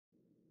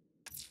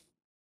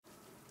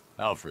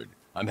Alfred,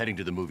 I'm heading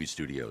to the movie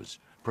studios.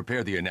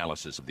 Prepare the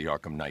analysis of the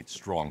Arkham Knight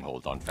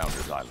stronghold on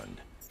Founders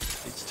Island.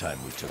 It's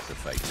time we took the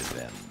fight to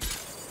them.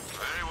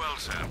 Very well,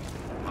 Sam.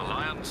 The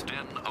Lion's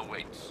Den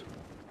awaits.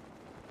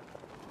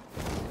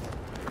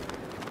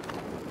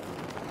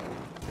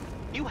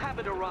 You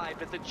haven't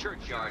arrived at the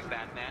churchyard,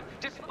 Batman,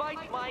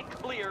 despite my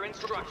clear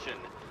instruction.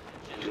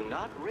 Do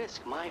not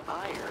risk my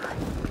ire.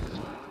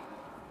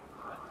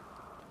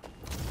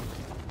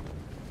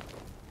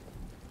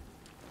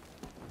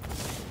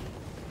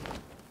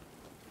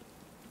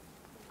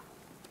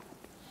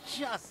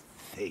 Just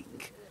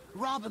think.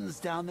 Robin's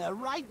down there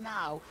right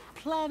now,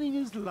 planning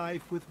his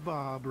life with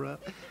Barbara.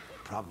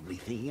 Probably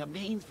thinking of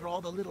names for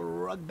all the little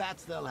rug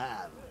bats they'll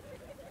have.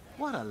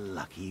 What a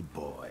lucky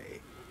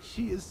boy.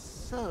 She is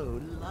so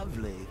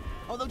lovely.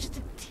 Although just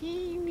a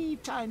teeny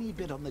tiny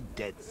bit on the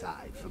dead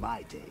side for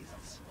my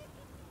tastes.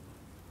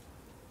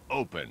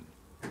 Open.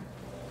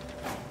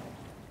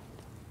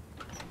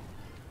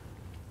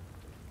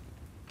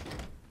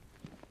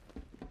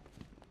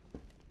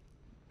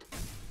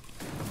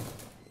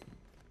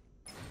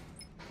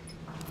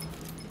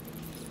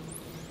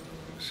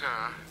 Sir,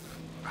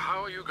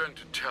 how are you going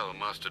to tell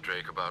Master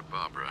Drake about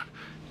Barbara?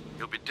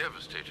 He'll be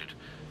devastated.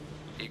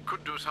 He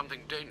could do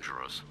something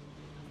dangerous.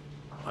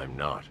 I'm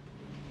not.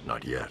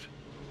 Not yet.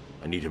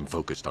 I need him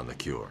focused on the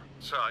cure.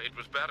 Sir, it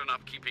was bad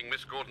enough keeping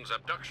Miss Gordon's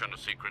abduction a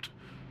secret.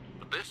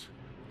 But this,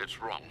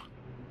 it's wrong.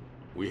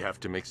 We have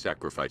to make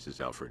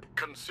sacrifices, Alfred.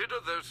 Consider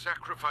those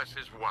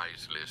sacrifices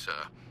wisely,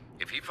 sir.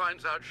 If he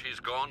finds out she's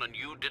gone and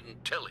you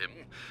didn't tell him,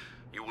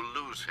 you will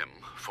lose him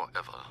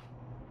forever.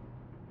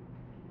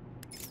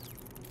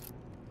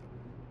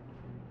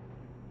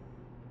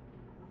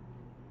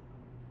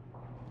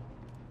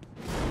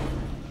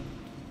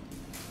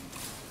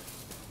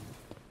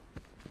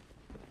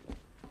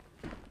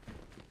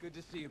 Good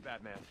to see you,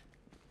 Batman.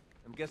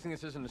 I'm guessing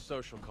this isn't a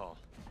social call.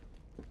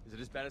 Is it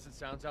as bad as it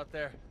sounds out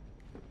there?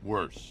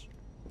 Worse.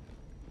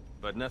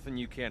 But nothing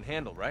you can't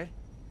handle, right?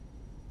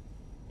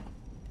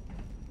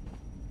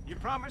 You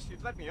promised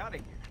you'd let me out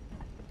of here.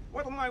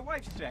 What'll my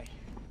wife say?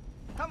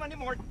 How many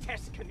more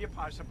tests can you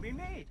possibly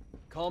need?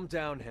 Calm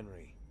down,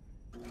 Henry.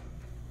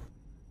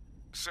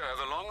 Sir,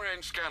 the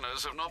long-range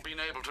scanners have not been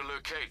able to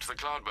locate the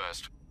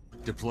cloudburst.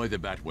 Deploy the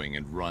Batwing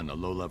and run a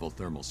low-level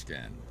thermal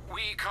scan.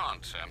 We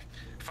can't, sir.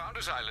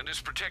 Founders Island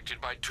is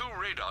protected by 2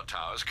 radar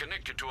towers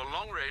connected to a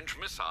long-range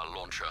missile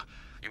launcher.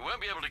 You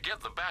won't be able to get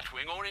the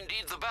Batwing, or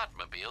indeed the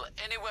Batmobile,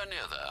 anywhere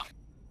near there.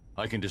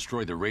 I can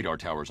destroy the radar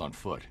towers on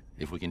foot,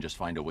 if we can just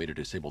find a way to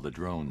disable the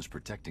drones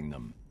protecting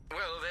them.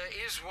 Well,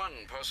 there is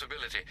one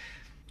possibility.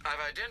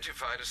 I've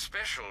identified a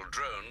special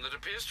drone that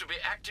appears to be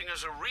acting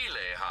as a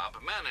relay hub,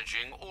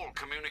 managing all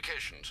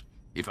communications.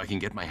 If I can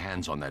get my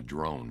hands on that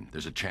drone,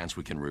 there's a chance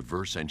we can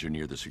reverse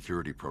engineer the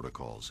security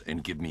protocols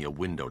and give me a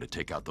window to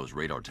take out those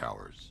radar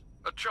towers.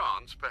 A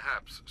chance,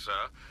 perhaps,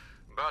 sir.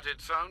 But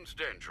it sounds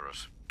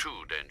dangerous.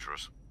 Too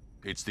dangerous.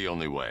 It's the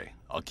only way.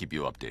 I'll keep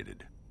you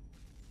updated.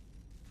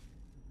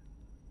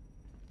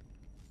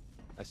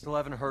 I still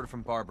haven't heard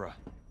from Barbara.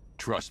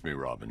 Trust me,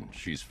 Robin.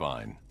 She's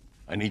fine.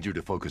 I need you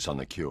to focus on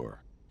the cure.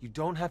 You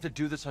don't have to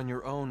do this on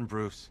your own,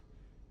 Bruce.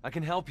 I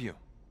can help you.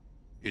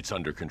 It's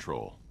under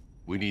control.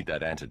 We need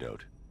that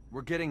antidote.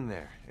 We're getting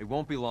there. It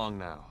won't be long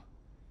now.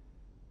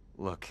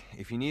 Look,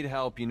 if you need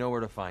help, you know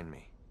where to find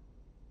me.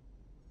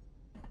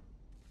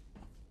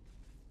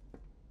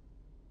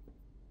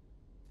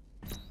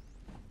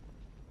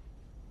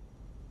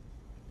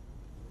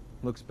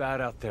 Looks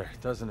bad out there,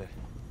 doesn't it?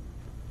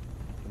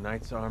 The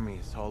Knight's army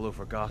is all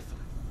over Gotham.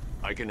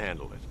 I can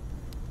handle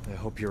it. I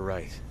hope you're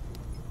right.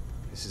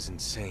 This is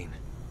insane.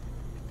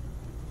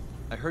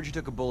 I heard you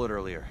took a bullet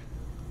earlier.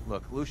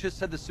 Look, Lucius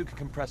said the suit can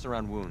compress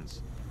around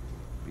wounds,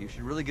 but you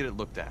should really get it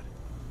looked at.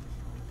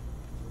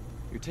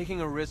 You're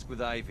taking a risk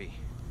with Ivy.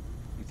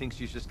 You think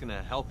she's just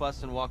gonna help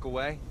us and walk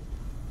away?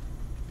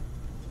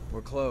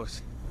 We're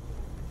close.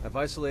 I've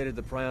isolated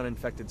the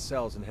prion-infected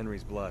cells in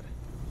Henry's blood.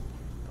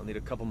 I'll need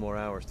a couple more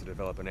hours to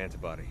develop an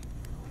antibody.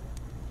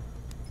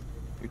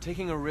 You're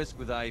taking a risk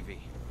with Ivy.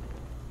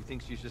 You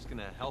think she's just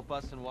gonna help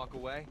us and walk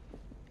away?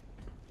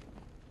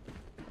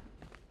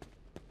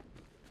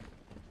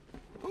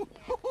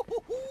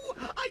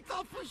 I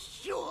thought for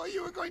sure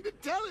you were going to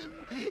tell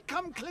him.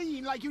 Come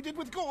clean like you did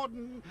with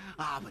Gordon.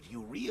 Ah, but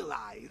you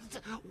realized,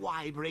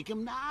 why break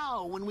him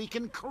now when we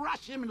can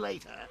crush him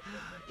later?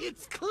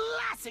 It's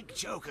classic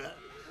Joker.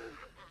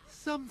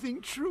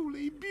 Something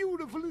truly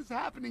beautiful is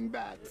happening,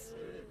 Bats.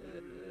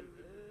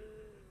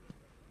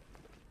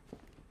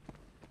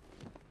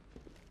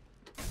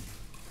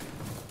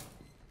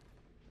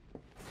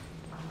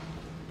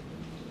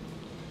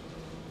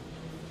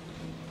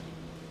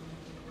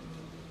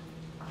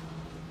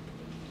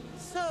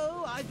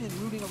 So, I've been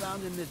rooting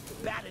around in this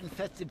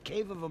bat-infested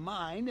cave of a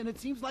mind, and it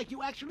seems like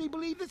you actually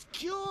believe this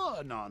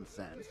cure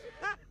nonsense.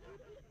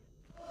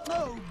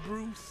 Oh,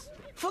 Bruce,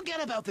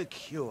 forget about the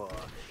cure.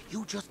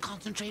 You just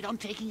concentrate on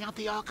taking out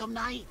the Arkham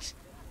Knight.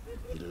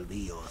 It'll be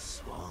your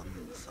swan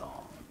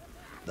song.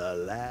 The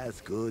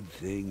last good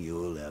thing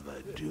you'll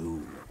ever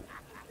do.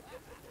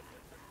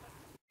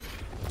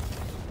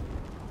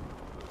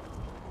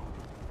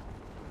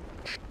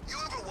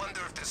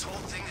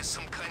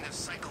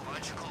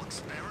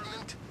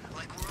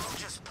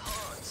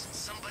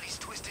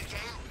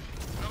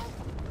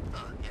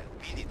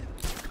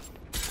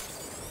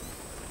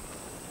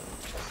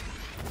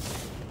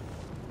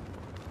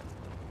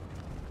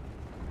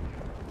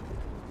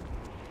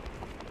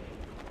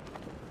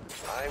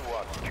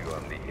 watched you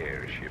on the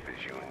airship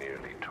as you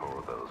nearly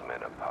tore those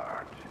men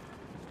apart.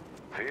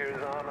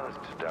 Fear's on us,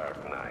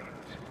 Dark Knight.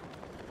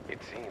 It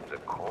seems a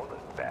cornered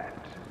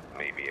bat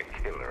may be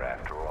a killer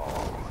after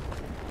all.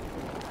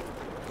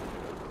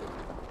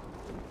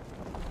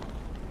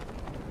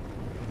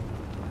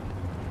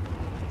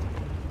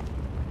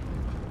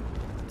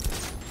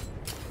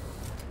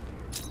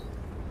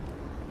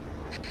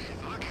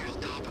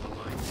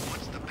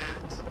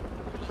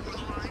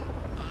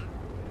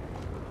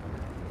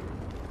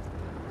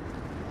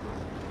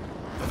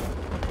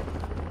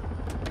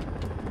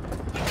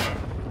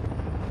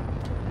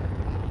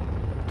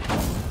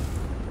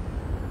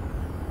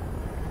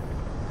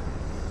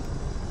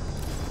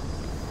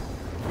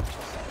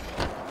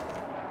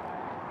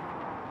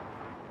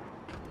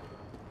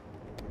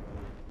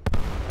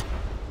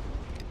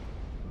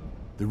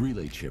 The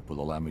relay chip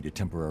will allow me to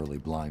temporarily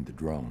blind the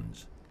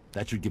drones.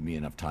 That should give me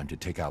enough time to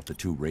take out the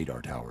 2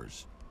 radar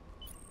towers.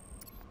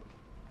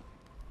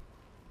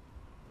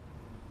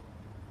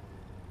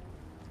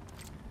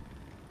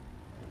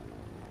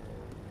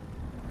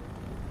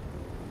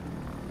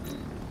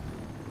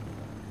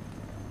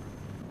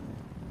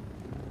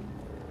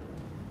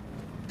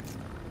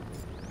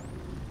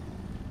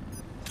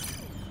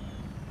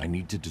 I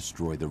need to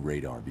destroy the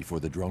radar before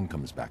the drone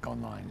comes back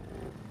online.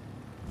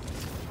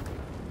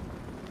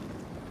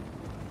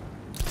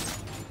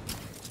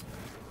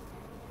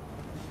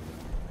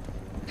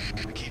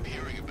 I keep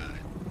hearing about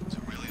it. Is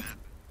it really that?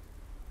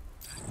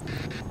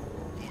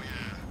 Oh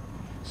yeah.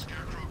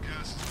 Scarecrow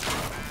gas is so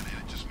bad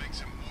and it just makes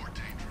him more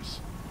dangerous.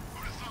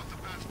 Who'd have thought the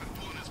bat's been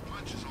pulling his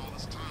punches all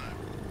this time?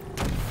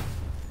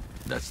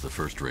 That's the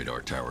first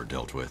radar tower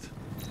dealt with.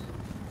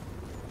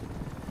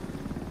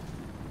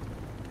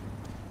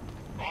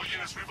 All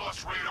units, we've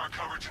lost radar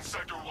coverage in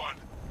Sector 1.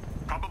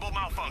 Probable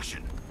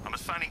malfunction. I'm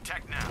assigning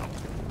tech now.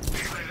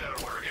 Relay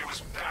that order. It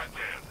was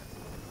Batman.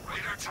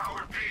 Radar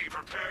Tower B,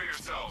 prepare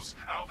yourselves.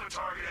 Alpha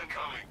target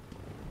incoming.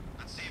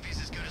 Let's see if he's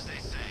as good as they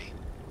say.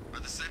 Are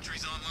the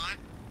sentries online?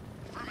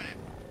 Affirmative.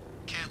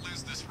 Can't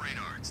lose this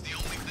radar. It's the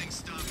only thing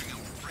stopping him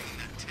from bringing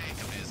that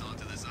tank of his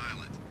onto this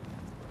island.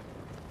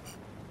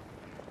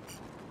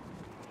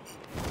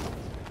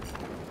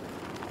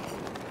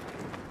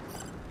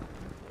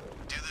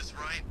 Do this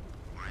right,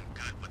 we're in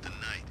good with the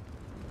night.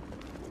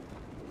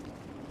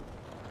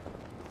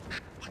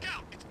 Look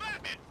out! It's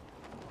Batman!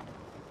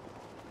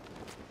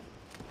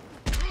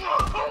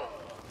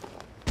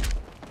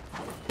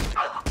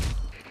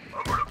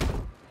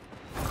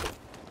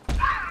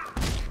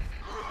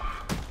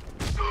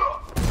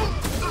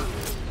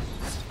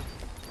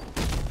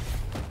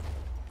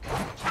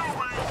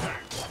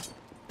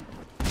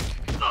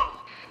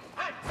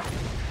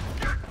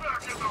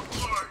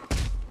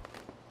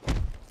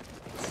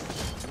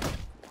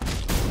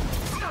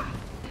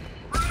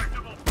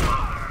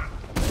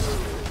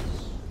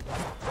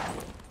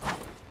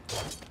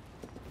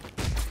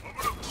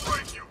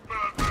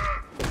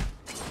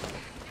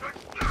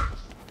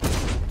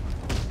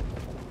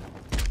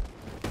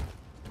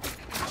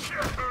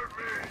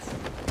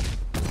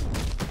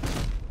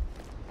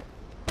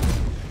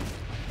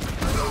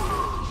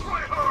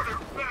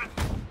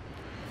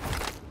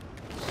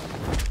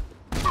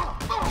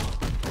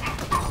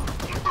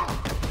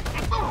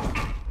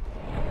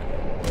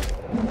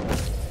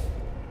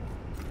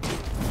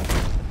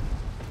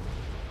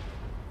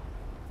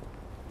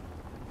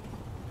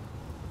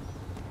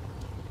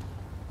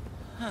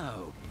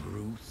 Oh,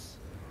 Bruce.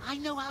 I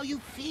know how you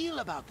feel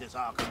about this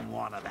Arkham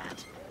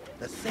Wannabat.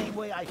 The same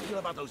way I feel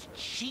about those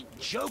cheap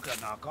Joker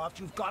knockoffs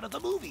you've got at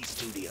the movie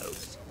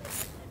studios.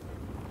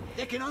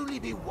 There can only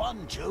be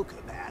one Joker,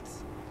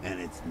 Bats, and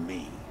it's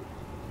me.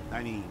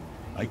 I mean...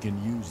 I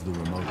can use the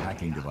remote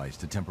hacking device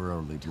to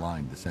temporarily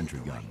blind the sentry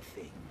gun.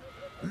 Thing.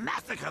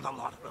 Massacre the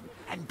lot of them,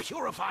 and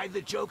purify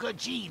the Joker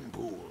gene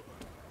pool.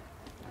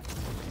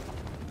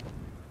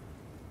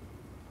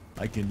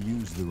 I can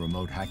use the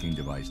remote hacking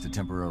device to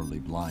temporarily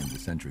blind the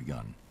sentry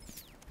gun.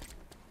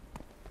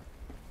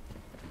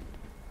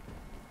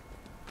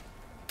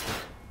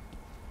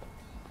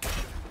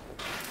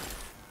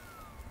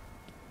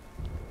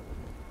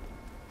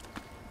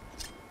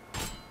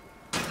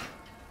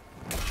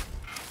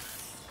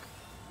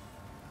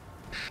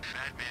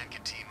 Batman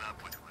can team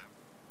up with whoever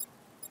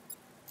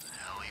the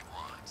hell he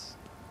wants.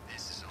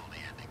 This is only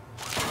ending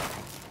one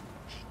way.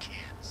 He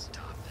can't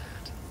stop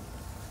that.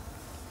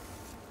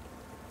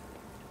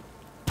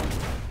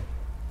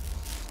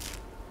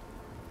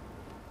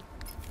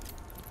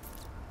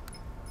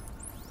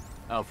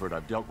 Alfred,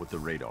 I've dealt with the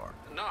radar.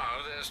 Now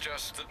there's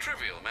just the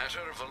trivial matter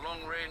of the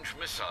long-range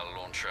missile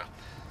launcher.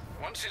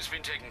 Once it's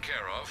been taken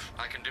care of,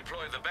 I can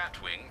deploy the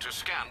Batwing to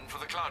scan for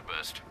the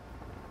cloudburst.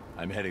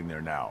 I'm heading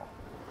there now.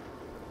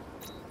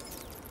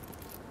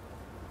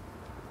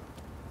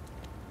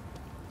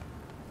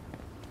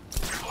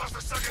 We've lost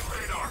the second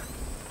radar.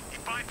 He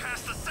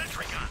bypassed the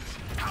sentry guns.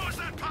 How is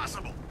that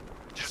possible?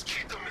 Just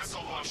keep the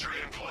missile launcher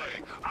in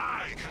play.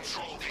 I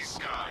control these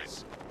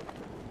skies.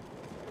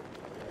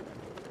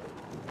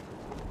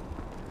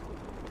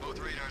 Both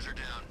radars are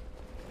down.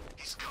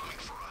 He's coming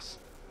for us.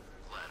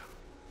 Let him.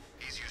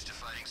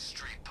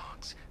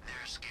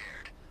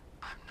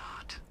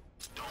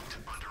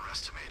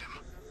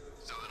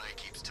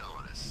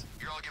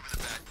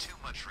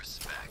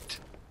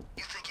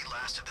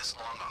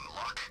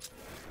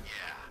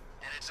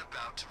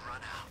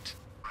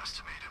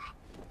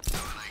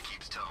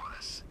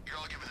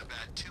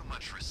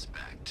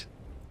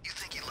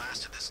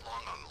 lasted this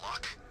long on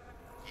luck?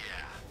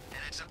 Yeah, and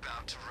it's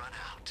about to run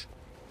out.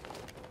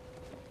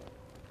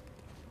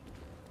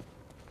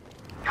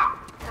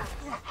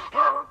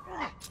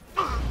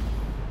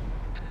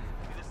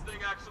 This thing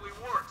actually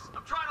works.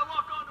 I'm trying to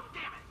lock onto him,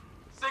 damn it!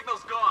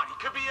 Signal's gone. He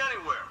could be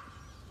anywhere.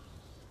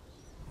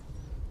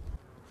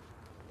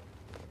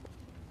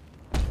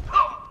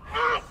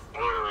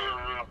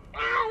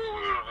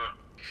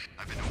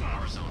 I've been to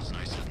war zones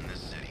nicer than this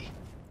city.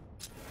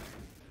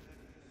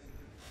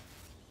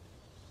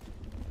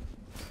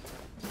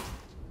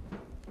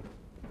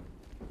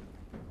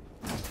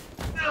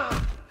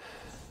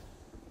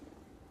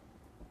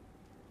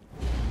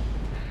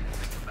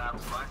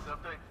 Battle's price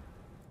update?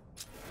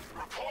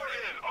 Report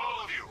in,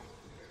 all of you.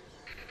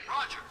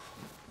 Roger.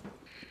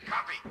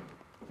 Copy.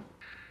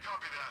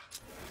 Copy that.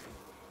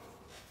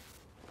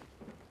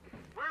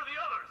 Where are the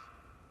others?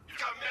 You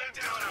got men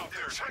down out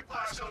there. Check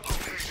last known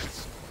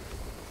locations.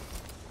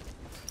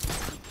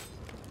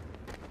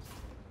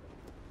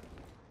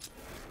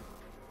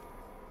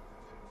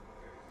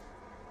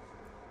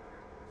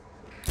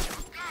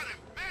 Got him!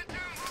 Man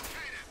down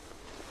located!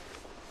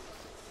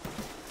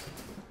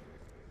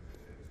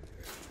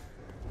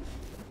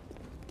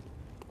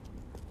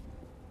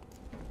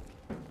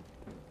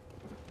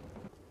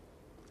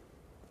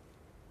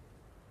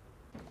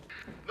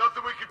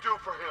 Nothing we can do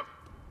for him.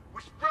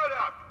 We spread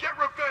out. Get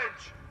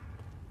revenge.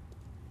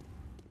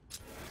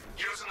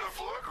 Using the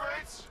floor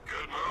crates?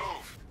 Good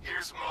move.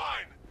 Here's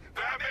mine.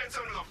 Batman's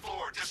under the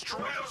floor.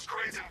 Destroy those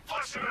crates and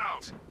flush him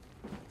out.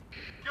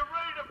 Get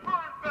ready to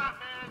burn,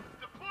 Batman!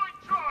 Deploy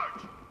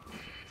charge!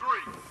 3,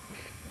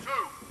 2,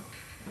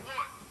 1.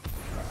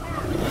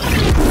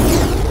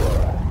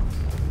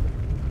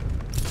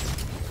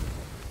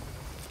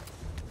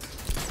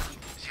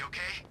 Is he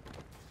okay?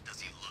 Does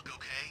he look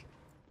okay?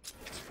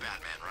 It's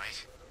Batman,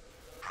 right?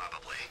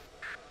 Probably.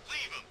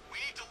 Leave him! We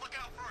need to look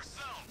out for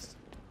ourselves!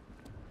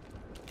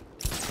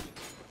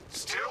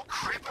 Still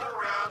creeping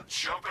around,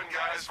 jumping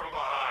guys from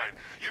behind.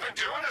 You've been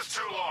doing this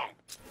too long.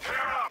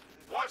 Pair up.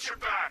 Watch your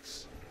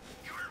backs.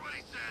 You heard what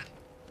he said?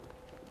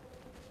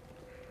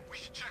 We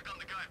should check on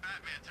the guy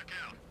Batman took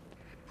out.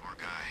 Poor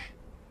guy.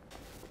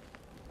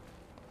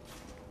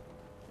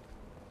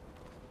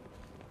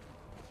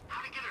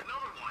 How'd he get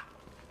another one?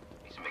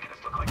 He's making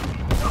us look like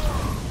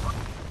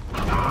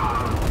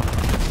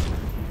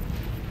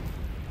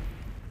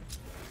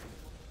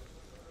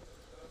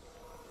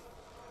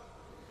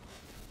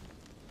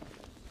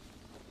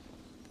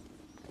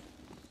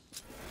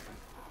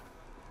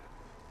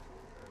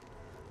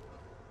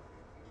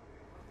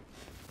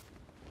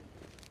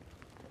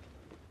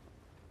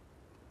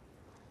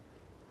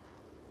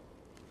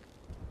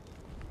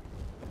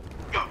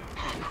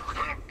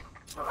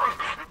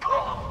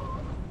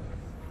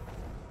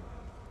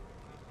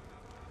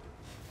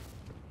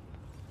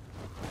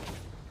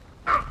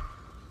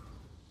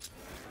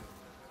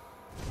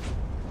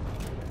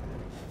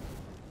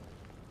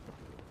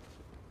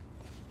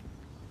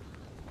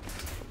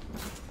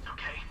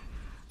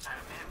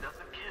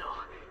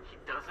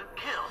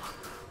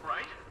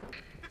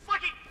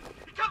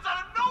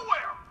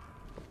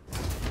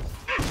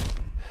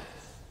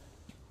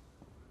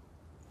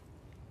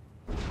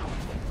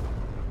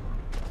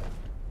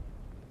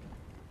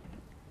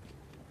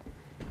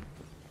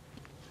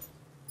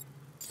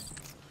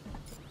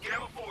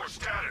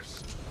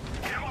Status.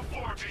 Gamma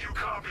 4, do you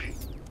copy?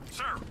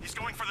 Sir, he's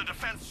going for the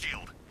defense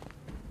shield.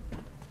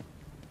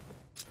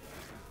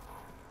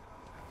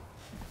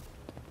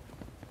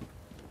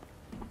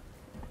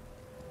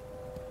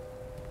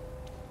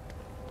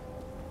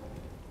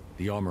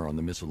 The armor on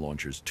the missile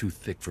launcher's too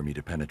thick for me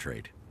to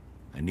penetrate.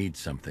 I need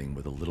something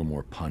with a little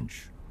more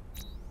punch.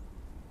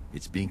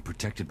 It's being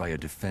protected by a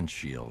defense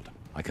shield.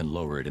 I can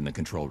lower it in the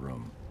control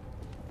room.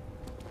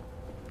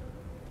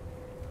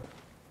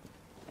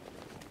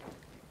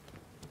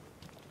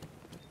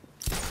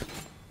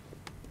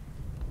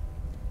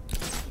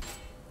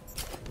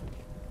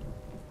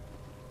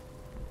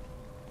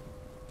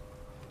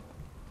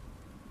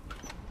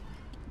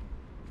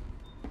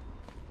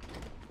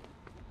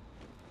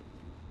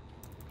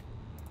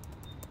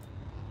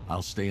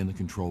 I'll stay in the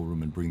control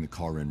room and bring the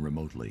car in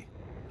remotely.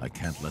 I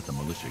can't let the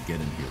militia get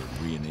in here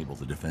and re-enable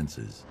the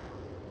defenses.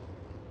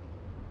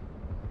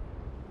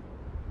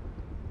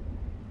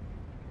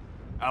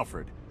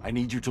 Alfred, I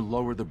need you to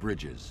lower the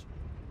bridges.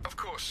 Of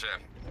course, sir.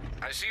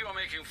 I see you're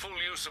making full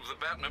use of the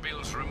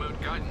Batmobile's remote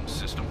guidance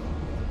system.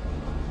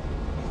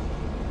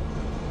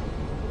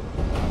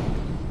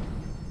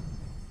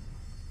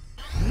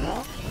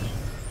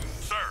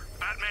 Sir,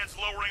 Batman's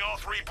lowering all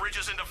 3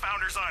 bridges into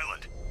Founders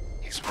Island.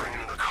 He's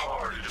bringing the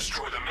car to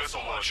destroy the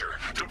missile launcher.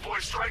 Deploy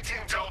Strike Team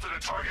Delta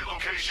to target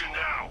location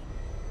now.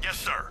 Yes,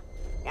 sir.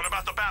 What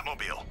about the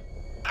Batmobile?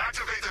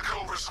 Activate the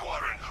Cobra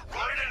Squadron.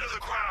 Right into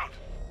the ground.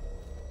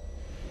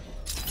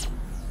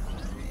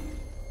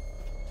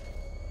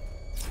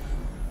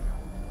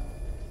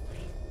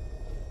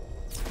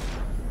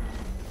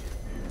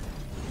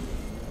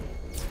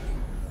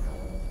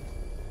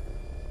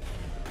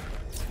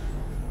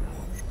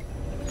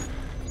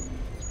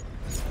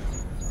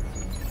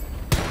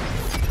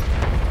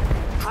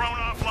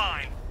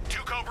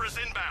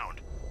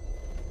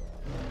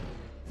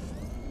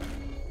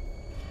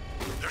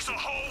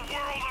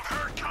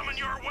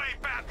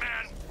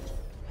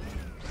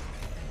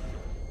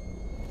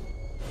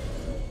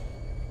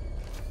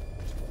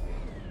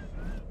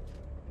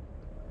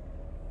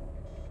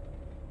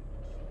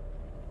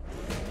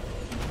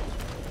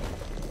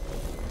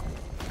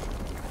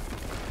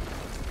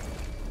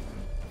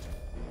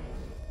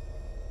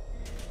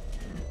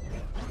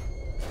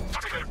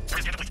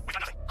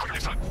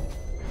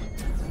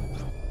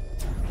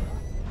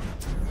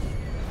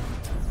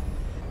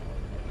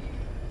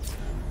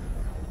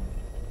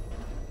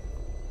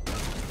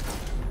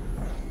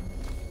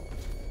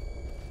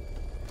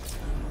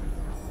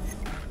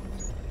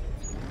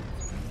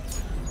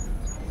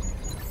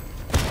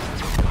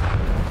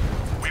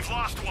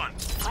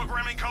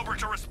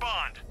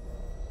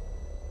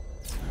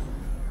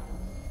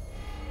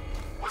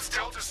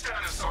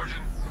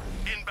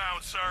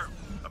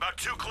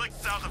 2 clicks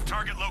south of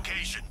target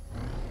location.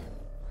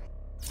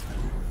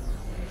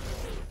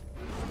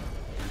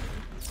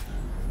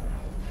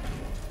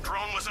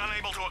 Drone was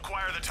unable to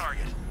acquire the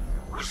target.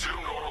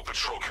 Resume normal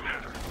patrol,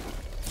 Commander.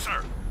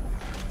 Sir.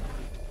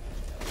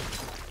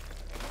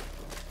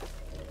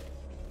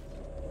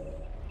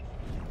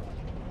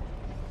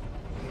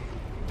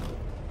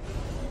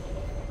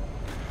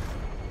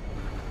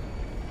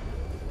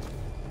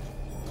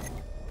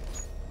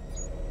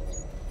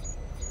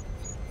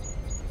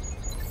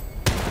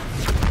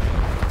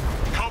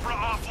 Cobra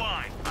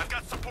offline. I've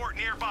got support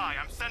nearby.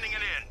 I'm sending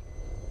it in.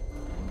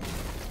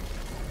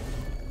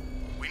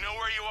 We know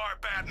where you are,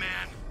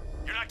 Batman.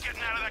 You're not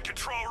getting out of that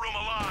control room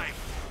alive.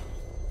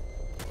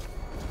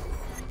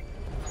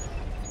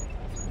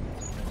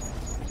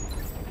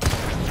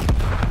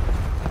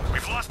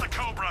 We've lost the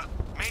Cobra.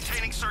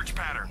 Maintaining search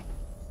pattern.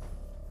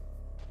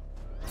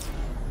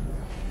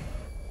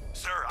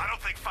 Sir, I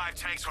don't think 5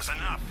 tanks was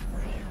enough.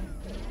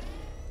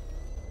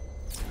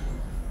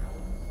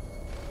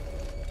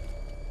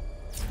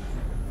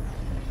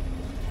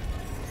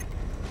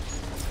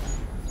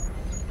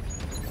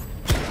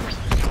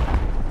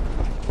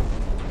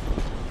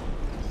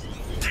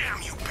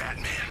 Damn you,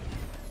 Batman!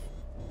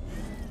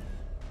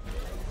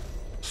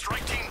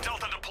 Strike Team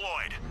Delta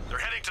deployed. They're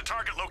heading to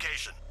target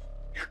location.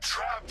 You're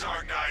trapped,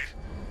 Dark Knight.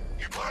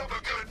 You put up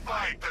a good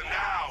fight, but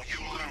now you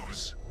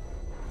lose.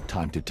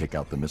 Time to take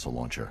out the missile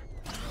launcher.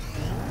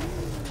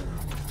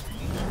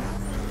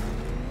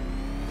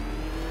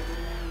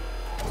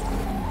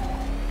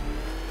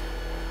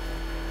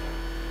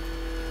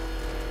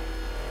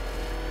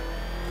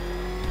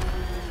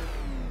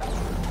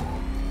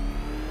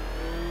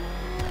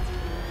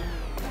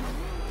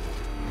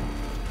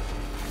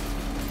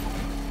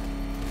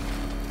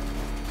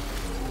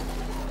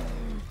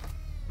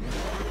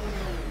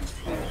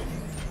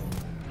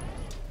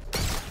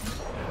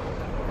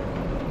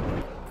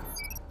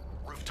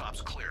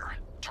 Rooftops clear.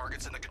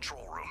 Target's in the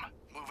control room.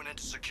 Moving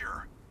into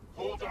secure.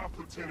 Hold off,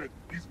 Lieutenant.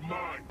 He's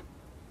mine.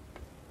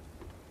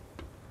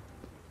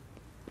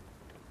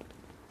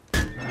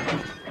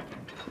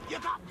 You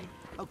got me.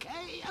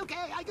 Okay,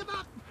 I give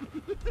up.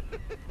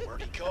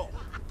 Where'd he go?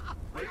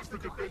 Raise the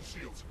defense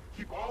shields.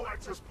 Keep all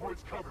access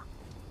points covered.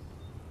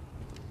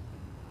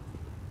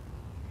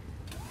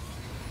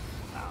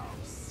 Oh,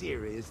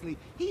 seriously?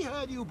 He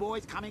heard you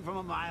boys coming from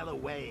a mile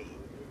away.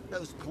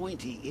 Those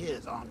pointy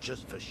ears aren't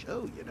just for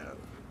show, you know.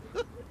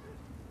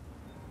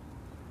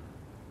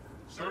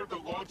 Sir, the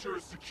launcher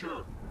is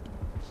secure.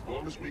 As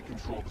long as we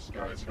control the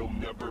skies, he'll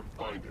never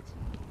find it.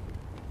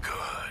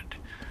 Good.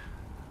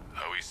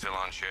 Are we still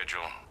on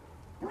schedule?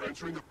 We're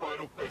entering the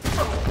final phase.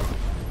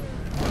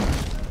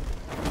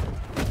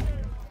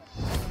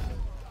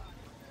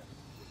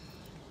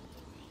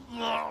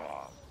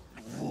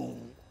 Who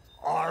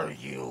are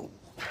you?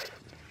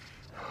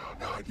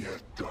 Not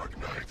yet, Dark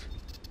Knight.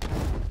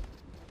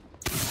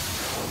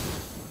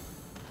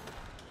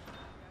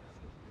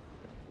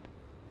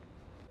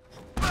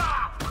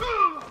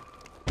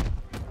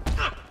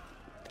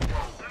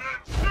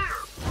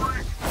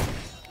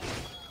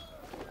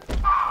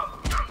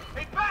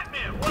 Hey,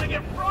 Batman, wanna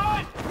get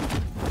fried?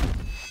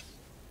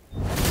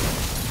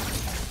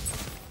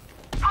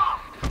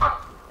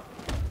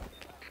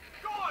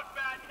 Go on,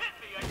 Bat, hit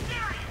me, I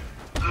dare you!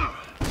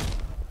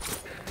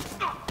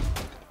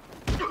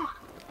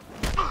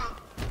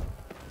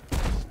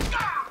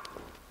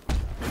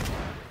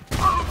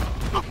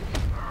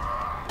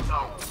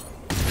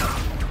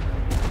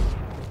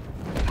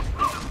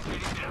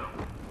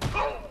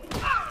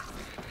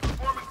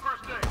 Performing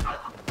first aid.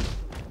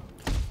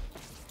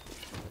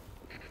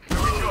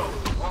 Here we go.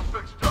 All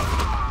fixed up.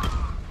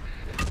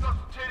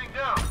 Resuscitating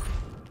down.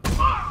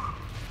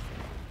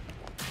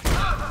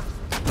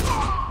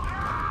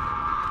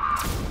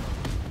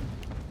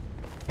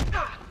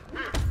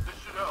 Here, this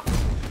should help.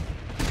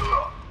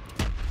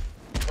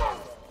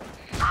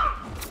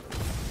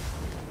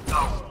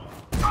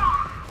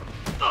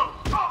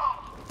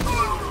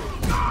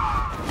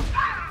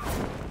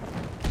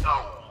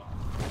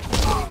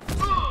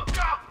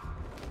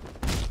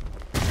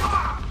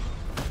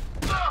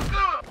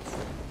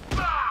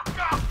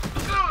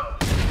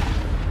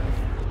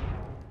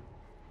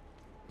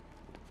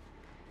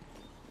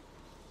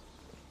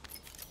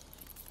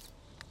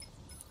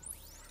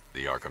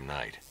 The Arkham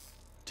Knight.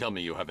 Tell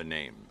me you have a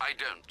name. I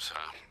don't, sir.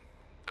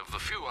 Of the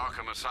few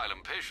Arkham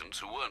Asylum patients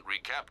who weren't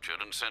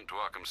recaptured and sent to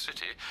Arkham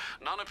City,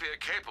 none appear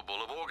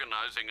capable of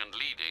organizing and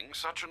leading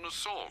such an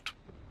assault.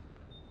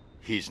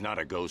 He's not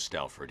a ghost,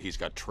 Alfred. He's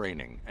got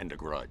training and a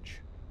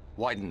grudge.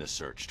 Widen the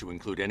search to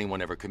include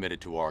anyone ever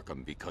committed to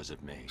Arkham because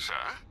of me. Sir?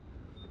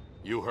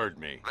 You heard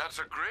me. That's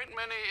a great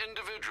many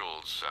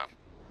individuals, sir.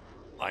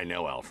 I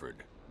know,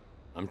 Alfred.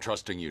 I'm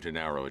trusting you to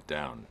narrow it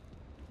down.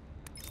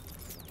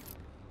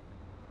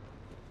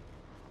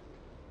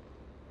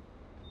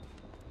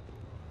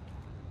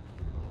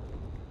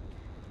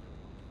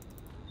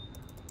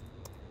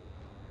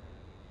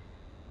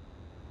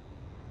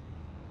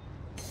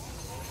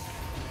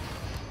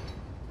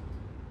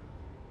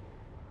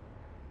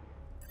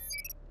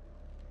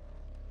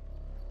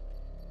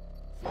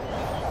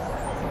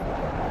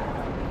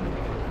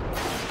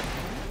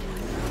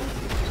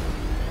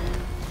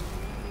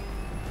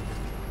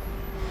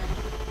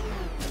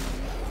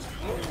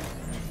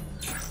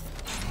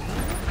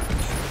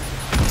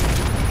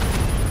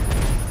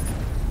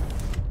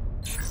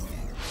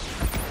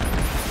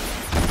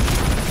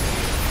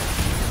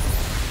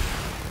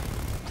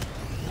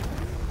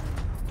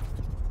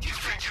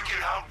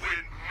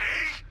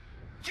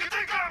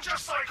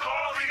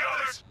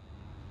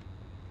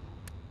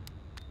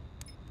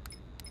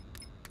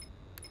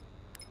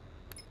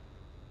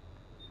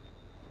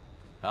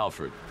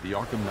 Alfred, the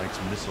Arkham Knight's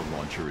missile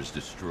launcher is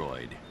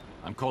destroyed.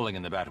 I'm calling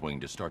in the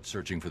Batwing to start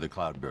searching for the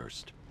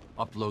cloudburst.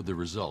 Upload the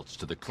results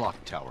to the clock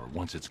tower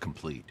once it's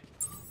complete.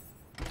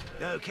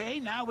 Okay,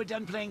 now we're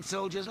done playing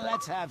soldiers,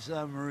 let's have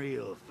some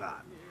real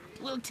fun.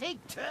 We'll take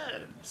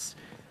turns.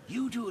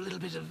 You do a little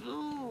bit of,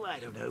 I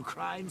don't know,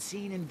 crime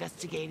scene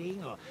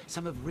investigating, or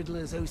some of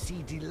Riddler's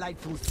OC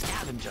delightful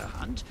scavenger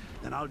hunt.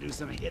 Then I'll do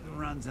some hit and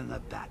runs in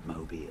the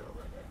Batmobile.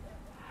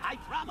 I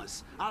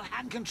promise, I'll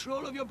hand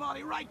control of your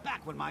body right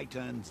back when my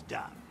turn's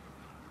done.